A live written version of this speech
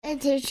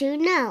It's to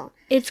know.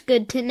 It's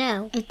good to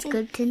know. It's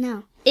good to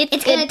know.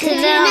 It's good to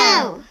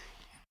know.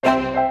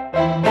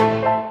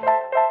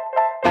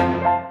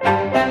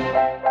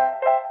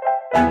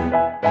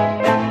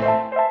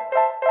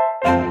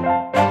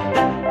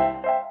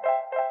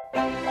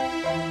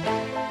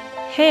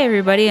 Hey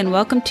everybody, and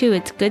welcome to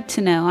It's Good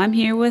to Know. I'm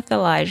here with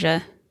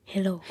Elijah.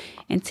 Hello.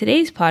 In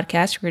today's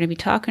podcast, we're going to be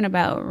talking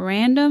about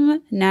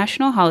random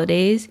national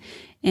holidays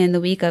in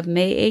the week of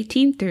May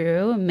 18th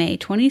through May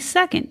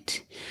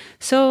 22nd.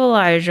 So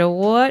Elijah,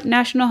 what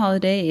national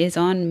holiday is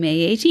on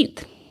May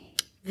 18th?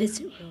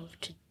 Visit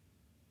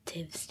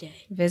Relatives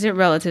Day. Visit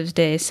Relatives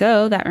Day.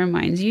 So that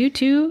reminds you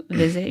to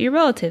visit your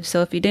relatives.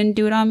 So if you didn't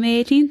do it on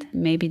May 18th,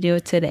 maybe do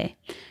it today.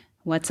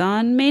 What's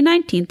on May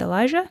 19th,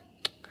 Elijah?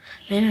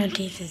 May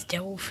 19th is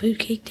Devil Food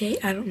Cake Day.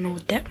 I don't know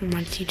what that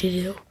reminds you to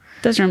do.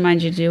 Doesn't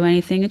remind you to do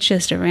anything. It's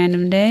just a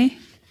random day.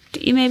 Do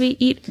you maybe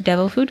eat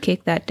devil food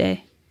cake that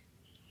day?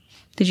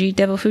 Did you eat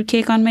devil food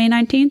cake on May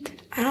 19th?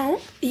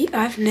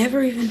 I've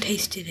never even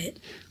tasted it.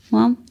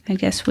 Well, I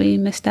guess we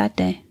missed that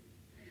day.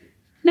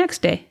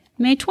 Next day,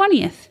 May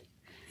 20th.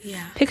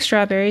 Yeah. Pick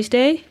Strawberries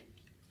Day.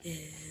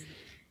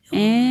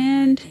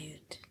 And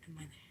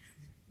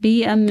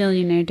Be a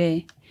Millionaire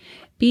Day.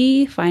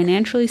 Be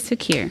financially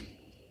secure.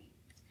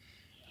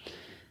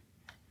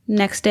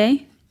 Next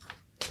day.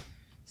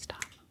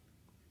 Stop.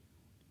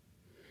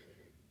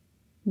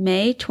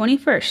 May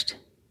 21st.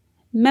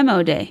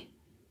 Memo Day.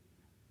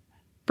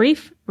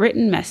 Brief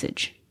written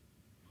message.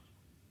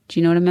 Do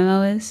you know what a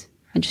memo is?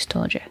 I just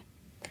told you.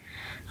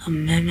 A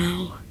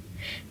memo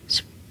is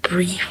a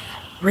brief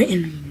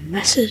written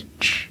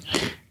message.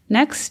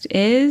 Next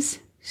is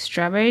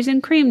Strawberries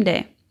and Cream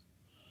Day.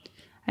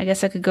 I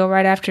guess I could go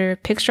right after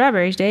Pick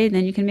Strawberries Day,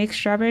 then you can make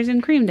Strawberries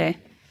and Cream Day.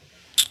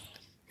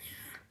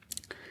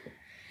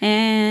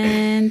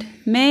 And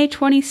May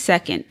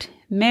 22nd,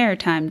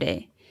 Maritime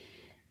Day,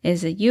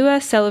 is the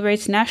U.S.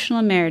 celebrates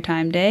National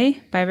Maritime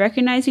Day by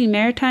recognizing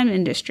maritime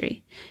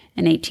industry.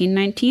 In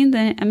 1819,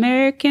 the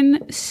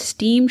American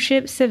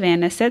steamship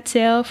Savannah set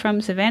sail from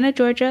Savannah,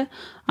 Georgia,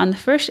 on the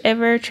first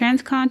ever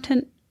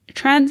transeconomic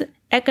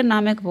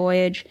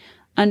voyage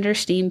under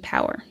steam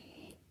power.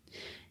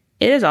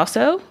 It is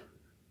also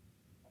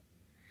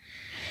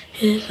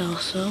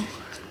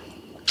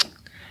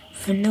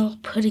Vanilla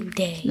Pudding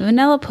Day.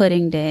 Vanilla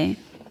Pudding Day.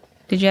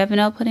 Did you have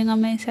vanilla pudding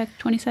on May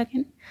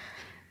 22nd?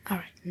 All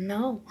right.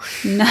 No.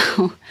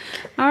 No.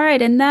 All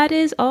right, and that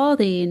is all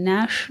the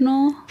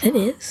national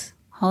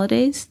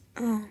holidays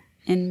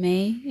in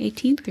May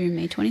 18th through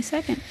May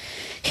 22nd.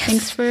 Yes.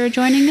 Thanks for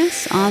joining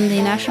us on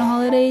the National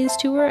Holidays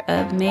Tour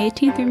of May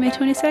 18th through May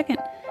 22nd.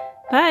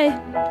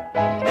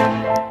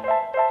 Bye.